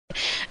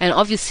And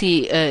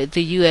obviously,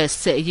 the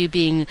U.S., you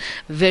being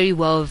very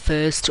well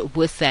versed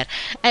with that.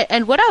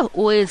 And what I've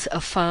always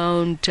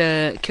found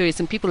curious,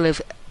 and people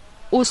have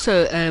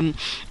also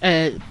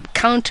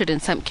counted in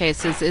some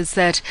cases, is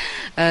that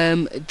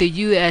the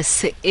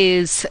U.S.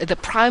 is the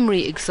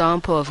primary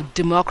example of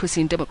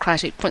democracy and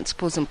democratic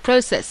principles and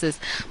processes,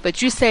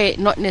 but you say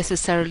not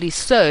necessarily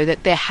so,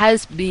 that there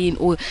has been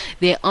or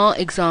there are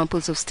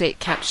examples of state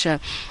capture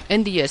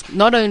in the U.S.,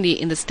 not only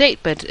in the state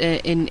but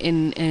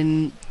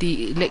in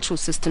the electoral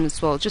system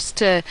as well.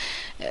 Just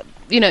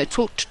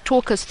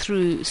talk us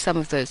through some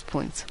of those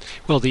points.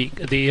 Well, the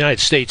United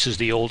States is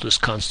the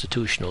oldest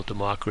constitutional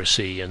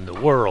democracy in the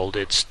world.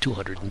 It's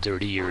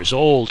 230 years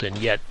old, and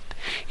yet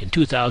in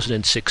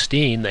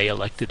 2016 they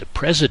elected a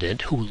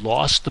president who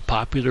lost the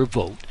popular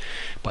vote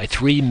by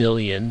 3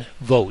 million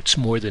votes,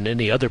 more than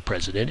any other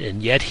president,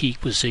 and yet he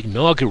was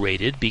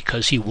inaugurated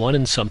because he won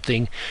in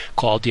something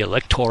called the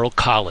Electoral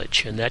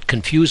College, and that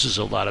confuses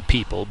a lot of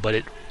people, but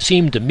it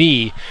seemed to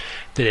me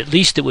that at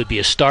least it would be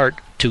a start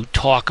to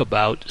talk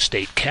about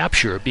state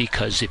capture,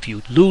 because if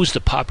you lose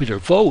the popular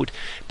vote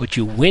but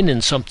you win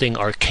in something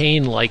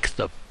arcane like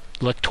the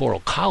Electoral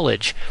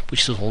College,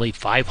 which is only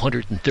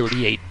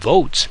 538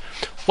 votes,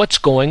 what's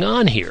going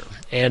on here?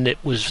 And it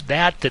was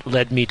that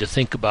led me to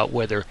think about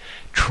whether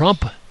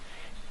Trump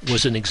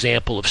was an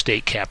example of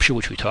state capture,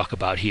 which we talk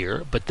about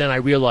here, but then I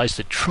realized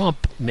that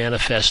Trump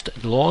manifests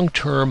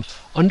long-term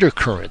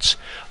undercurrents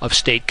of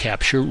state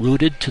capture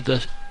rooted to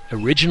the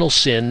original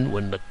sin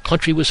when the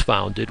country was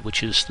founded,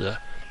 which is the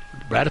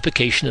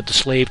ratification of the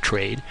slave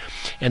trade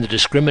and the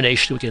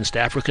discrimination against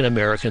African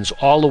Americans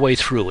all the way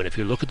through. And if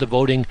you look at the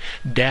voting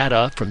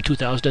data from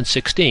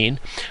 2016,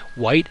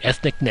 white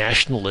ethnic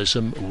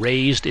nationalism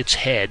raised its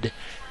head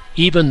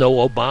even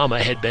though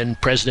Obama had been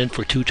president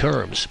for 2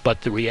 terms.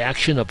 But the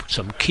reaction of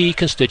some key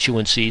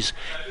constituencies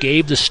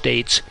gave the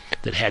states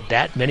that had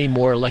that many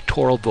more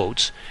electoral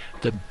votes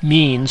the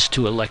means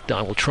to elect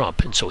Donald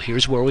Trump. And so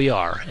here's where we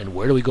are, and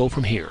where do we go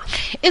from here?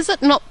 Is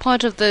it not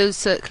part of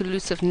those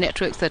collusive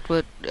networks that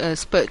were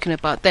spoken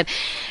about, that,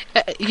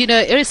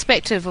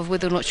 irrespective of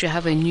whether or not you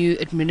have a new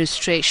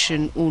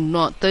administration or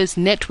not, those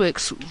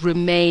networks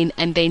remain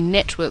and they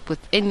network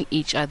within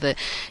each other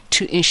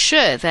to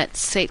ensure that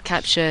state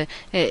capture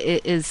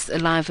is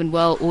alive and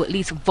well, or at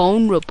least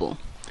vulnerable?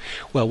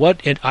 Well,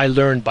 what I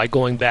learned by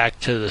going back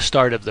to the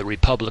start of the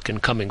Republican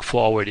coming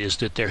forward is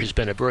that there has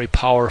been a very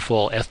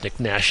powerful ethnic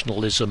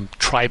nationalism,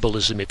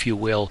 tribalism, if you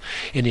will,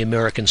 in the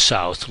American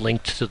South,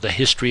 linked to the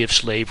history of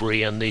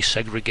slavery and the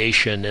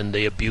segregation and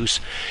the abuse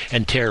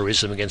and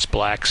terrorism against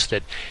blacks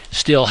that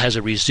still has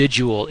a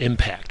residual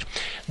impact.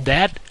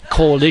 That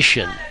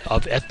coalition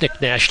of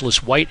ethnic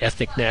nationalists, white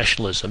ethnic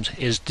nationalisms,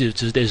 is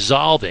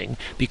dissolving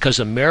because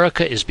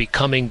America is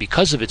becoming,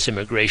 because of its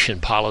immigration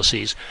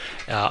policies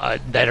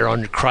that are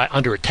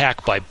under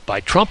attack by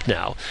Trump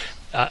now,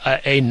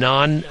 a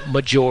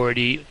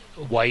non-majority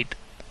white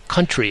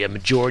country, a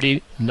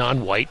majority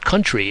non-white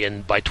country,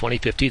 and by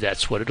 2050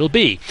 that's what it'll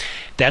be.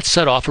 That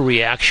set off a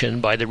reaction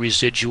by the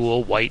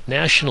residual white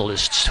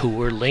nationalists who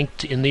were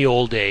linked in the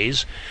old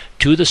days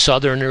to the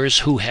Southerners,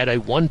 who had a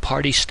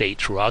one-party state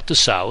throughout the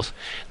South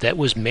that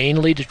was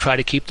mainly to try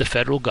to keep the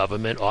federal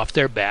government off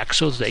their back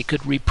so they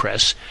could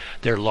repress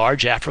their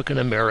large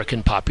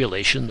African-American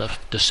population, the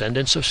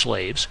descendants of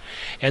slaves,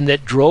 and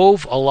that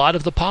drove a lot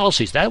of the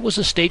policies. That was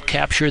a state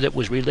capture that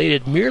was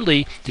related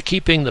merely to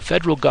keeping the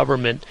federal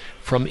government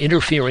from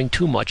interfering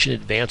too much in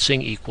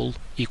advancing equal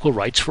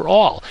rights for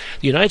all.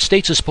 The United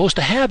States is supposed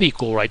to have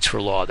equal rights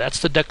for law. That's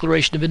the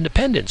Declaration of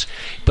Independence.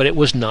 But it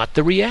was not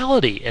the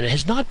reality, and it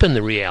has not been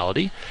the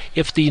reality.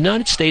 If the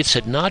United States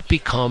had not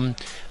become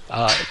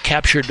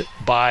captured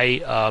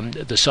by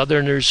the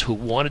Southerners who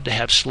wanted to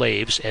have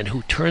slaves and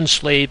who turned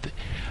slave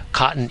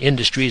cotton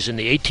industries in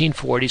the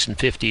 1840s and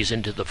 50s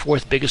into the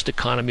 4th biggest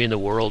economy in the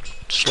world,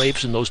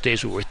 slaves in those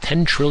days were worth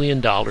 $10 trillion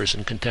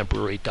in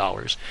contemporary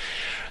dollars.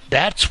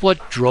 That's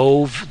what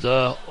drove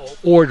the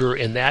order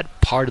in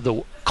that part of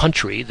the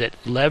country that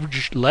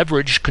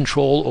leveraged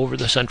control over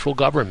the central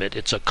government.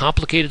 It's a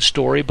complicated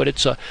story, but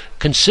it's a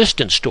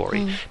consistent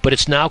story. But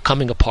it's now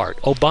coming apart.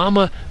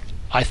 Obama,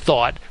 I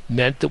thought,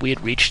 meant that we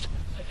had reached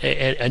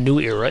a new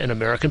era in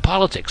American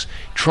politics.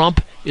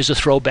 Trump is a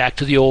throwback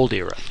to the old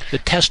era. The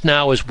test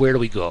now is, where do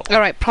we go? All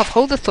right, Prof,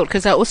 hold the thought,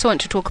 because I also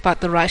want to talk about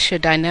the Russia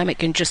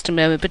dynamic in just a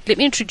moment. But let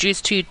me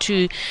introduce to you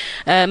to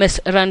Ms.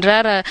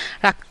 Randrara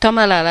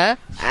Raktamalala.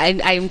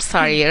 I'm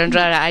sorry,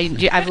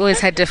 Randrara. I've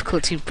always had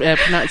difficulty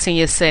pronouncing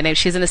your surname.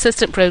 She's an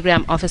assistant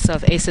program officer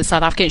of ACES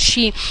South Africa. And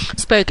she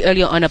spoke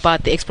earlier on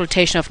about the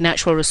exploitation of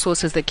natural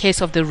resources, the case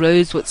of the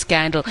Rosewood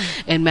scandal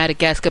in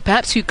Madagascar.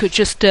 Perhaps you could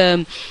just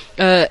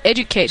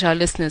educate our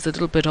listeners a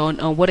little bit on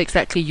what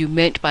exactly you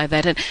meant by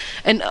that,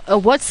 and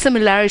what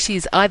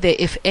similarities are there,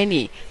 if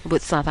any,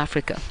 with South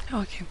Africa?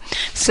 Okay.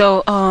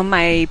 So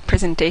my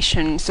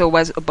presentation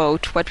was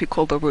about what we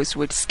call the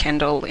Rosewood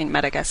scandal in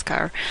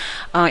Madagascar.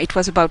 It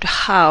was about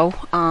how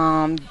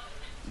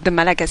the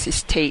Malagasy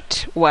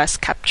state was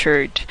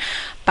captured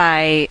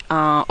by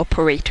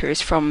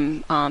operators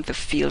from the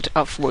field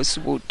of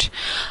Rosewood.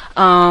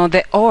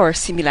 There are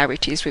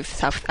similarities with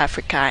South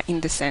Africa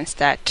in the sense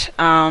that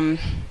there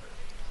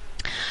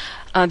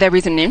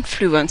is an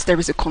influence, there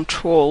is a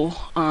control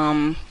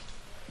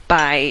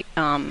by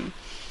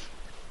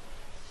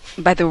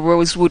the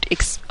Rosewood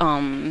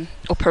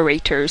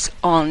operators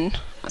on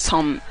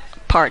some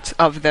parts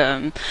of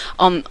the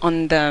on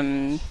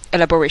the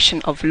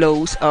elaboration of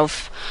laws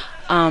of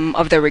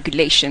the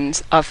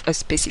regulations of a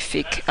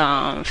specific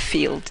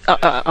field,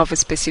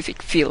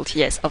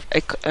 yes, of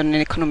an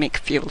economic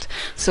field.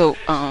 So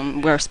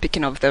we're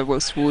speaking of the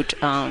Rosewood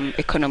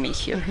economy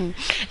here. Mm-hmm.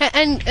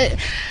 And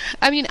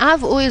I mean,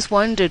 I've always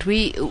wondered.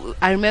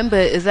 I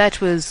remember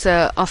that was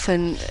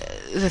often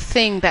the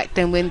thing back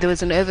then when there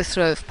was an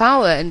overthrow of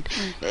power, and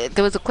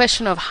there was a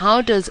question of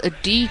how does a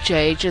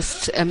DJ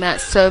just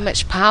amass so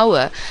much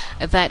power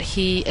that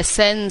he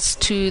ascends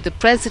to the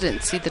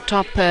presidency, the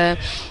top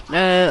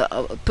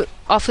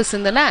office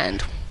in the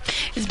land.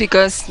 It's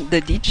because the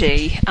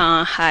DJ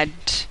had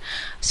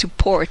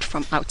support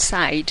from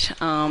outside.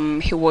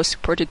 He was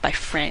supported by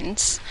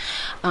France,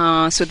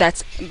 so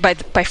that's by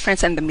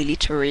France and the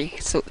military,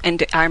 and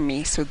the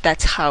army. So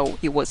that's how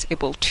he was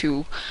able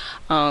to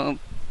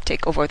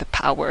take over the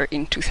power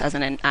in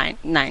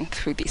 2009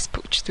 through this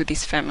putsch, through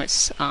this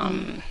famous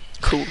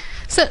coup.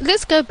 So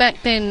let's go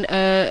back then,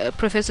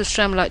 Professor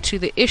Stramleit, to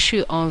the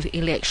issue of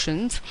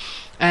elections,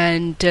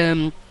 and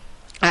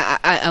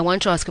I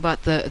want to ask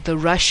about the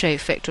Russia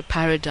effect or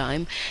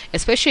paradigm,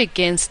 especially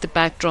against the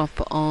backdrop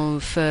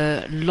of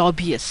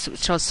lobbyists,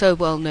 which are so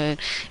well known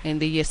in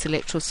the US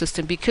electoral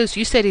system, because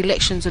you said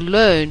elections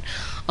alone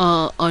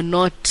are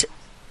not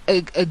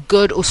a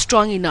good or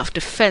strong enough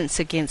defense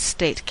against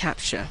state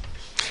capture.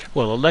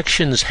 Well,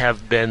 elections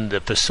have been the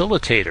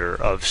facilitator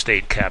of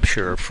state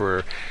capture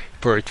for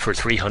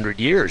 300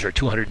 years or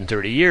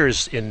 230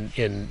 years in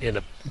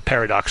a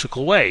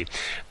paradoxical way.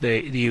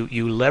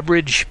 You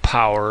leverage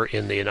power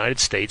in the United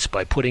States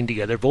by putting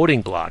together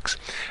voting blocks.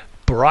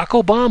 Barack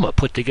Obama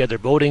put together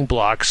voting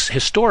blocks,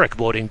 historic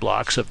voting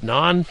blocks of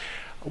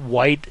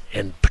non-white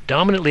and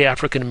predominantly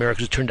African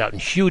Americans, who turned out in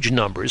huge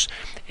numbers,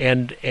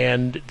 and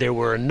there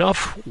were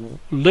enough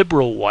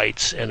liberal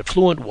whites and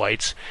affluent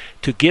whites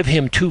to give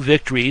him 2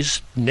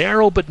 victories,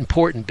 narrow but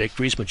important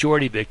victories,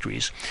 majority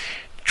victories.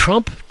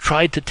 Trump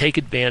tried to take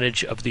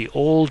advantage of the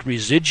old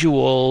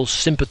residual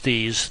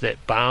sympathies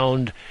that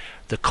bound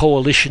the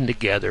coalition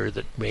together,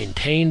 that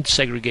maintained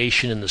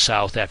segregation in the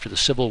South after the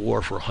Civil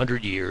War for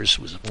 100 years. It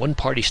was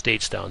one-party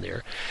states down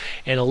there.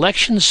 And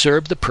elections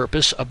served the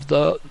purpose of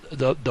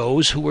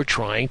those who were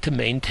trying to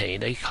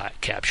maintain a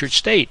captured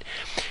state.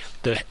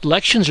 The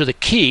elections are the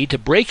key to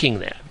breaking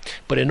that.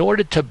 But in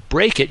order to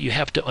break it, you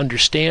have to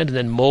understand and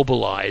then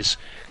mobilize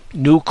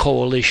new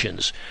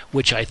coalitions,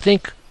 which I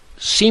think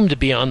seemed to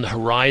be on the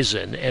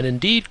horizon, and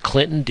indeed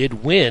Clinton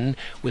did win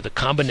with a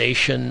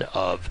combination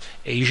of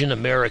Asian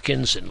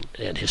Americans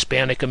and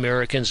Hispanic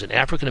Americans and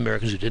African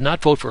Americans who did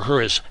not vote for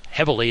her as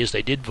heavily as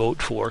they did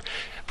vote for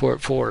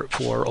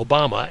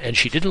Obama, and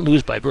she didn't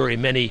lose by very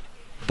many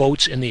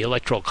votes in the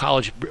Electoral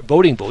College,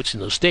 voting votes in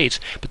those states,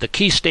 but the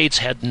key states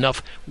had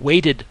enough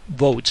weighted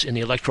votes in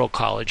the Electoral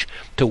College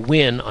to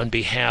win on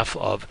behalf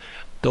of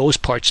those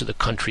parts of the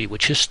country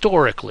which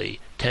historically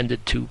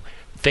tended to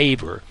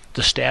favor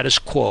the status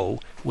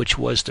quo, which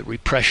was the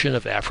repression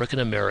of African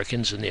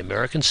Americans in the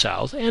American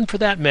South, and for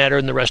that matter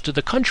in the rest of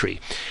the country.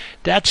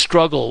 That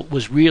struggle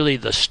was really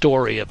the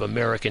story of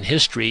American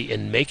history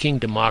in making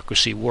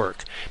democracy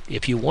work.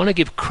 If you want to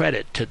give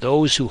credit to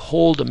those who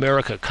hold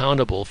America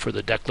accountable for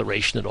the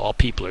declaration that all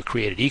people are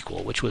created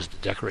equal, which was the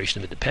Declaration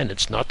of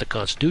Independence, not the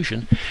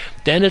Constitution,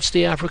 then it's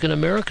the African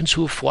Americans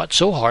who have fought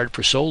so hard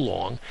for so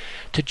long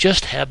to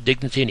just have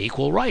dignity and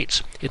equal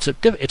rights. It's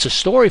a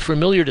story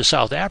familiar to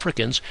South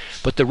Africans,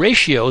 but the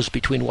ratios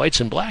between whites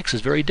and blacks is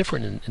very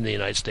different in the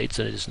United States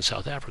than it is in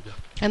South Africa.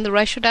 And the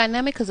racial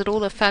dynamic, is it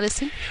all a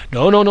fallacy?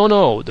 No.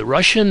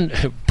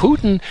 The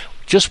Putin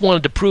just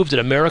wanted to prove that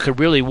America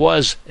really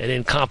was an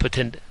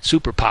incompetent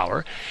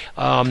superpower.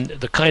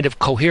 The kind of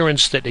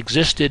coherence that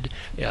existed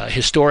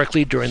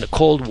historically during the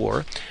Cold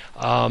War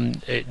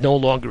it no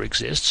longer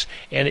exists.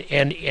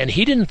 And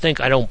he didn't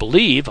think, I don't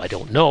believe,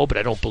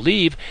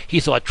 he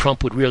thought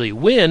Trump would really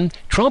win.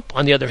 Trump,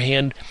 on the other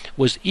hand,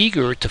 was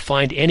eager to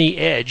find any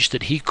edge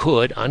that he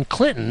could on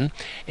Clinton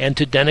and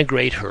to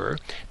denigrate her.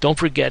 Don't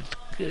forget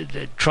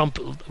that Trump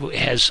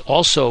has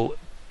also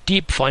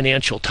deep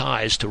financial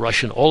ties to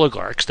Russian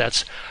oligarchs.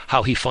 That's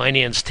how he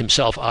financed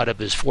himself out of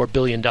his $4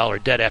 billion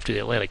debt after the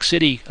Atlantic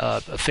City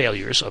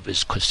failures of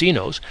his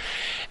casinos.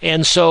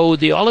 And so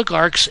the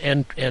oligarchs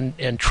and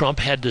Trump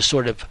had to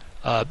sort of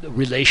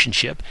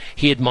relationship.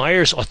 He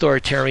admires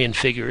authoritarian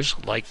figures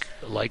like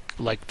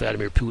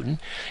Vladimir Putin,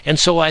 and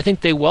so I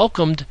think they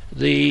welcomed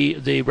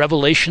the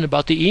revelation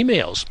about the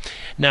emails.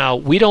 Now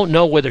we don't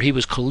know whether he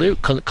was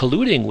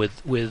colluding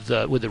with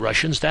the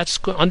Russians. That's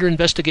under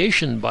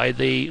investigation by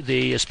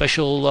the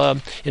special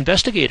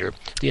investigator,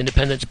 the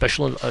independent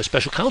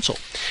special counsel.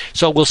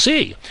 So we'll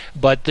see.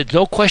 But there's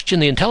no question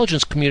the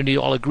intelligence community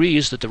all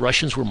agrees that the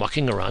Russians were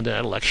mucking around in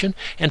that election.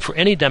 And for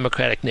any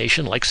democratic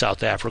nation like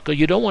South Africa,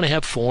 you don't want to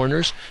have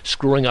foreigners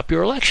screwing up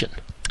your election.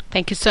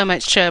 Thank you so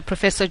much,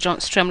 Professor John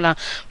Stremler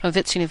from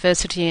Wits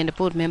University and a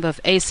board member of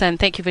ASA. And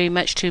thank you very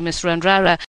much to Ms. Randrara.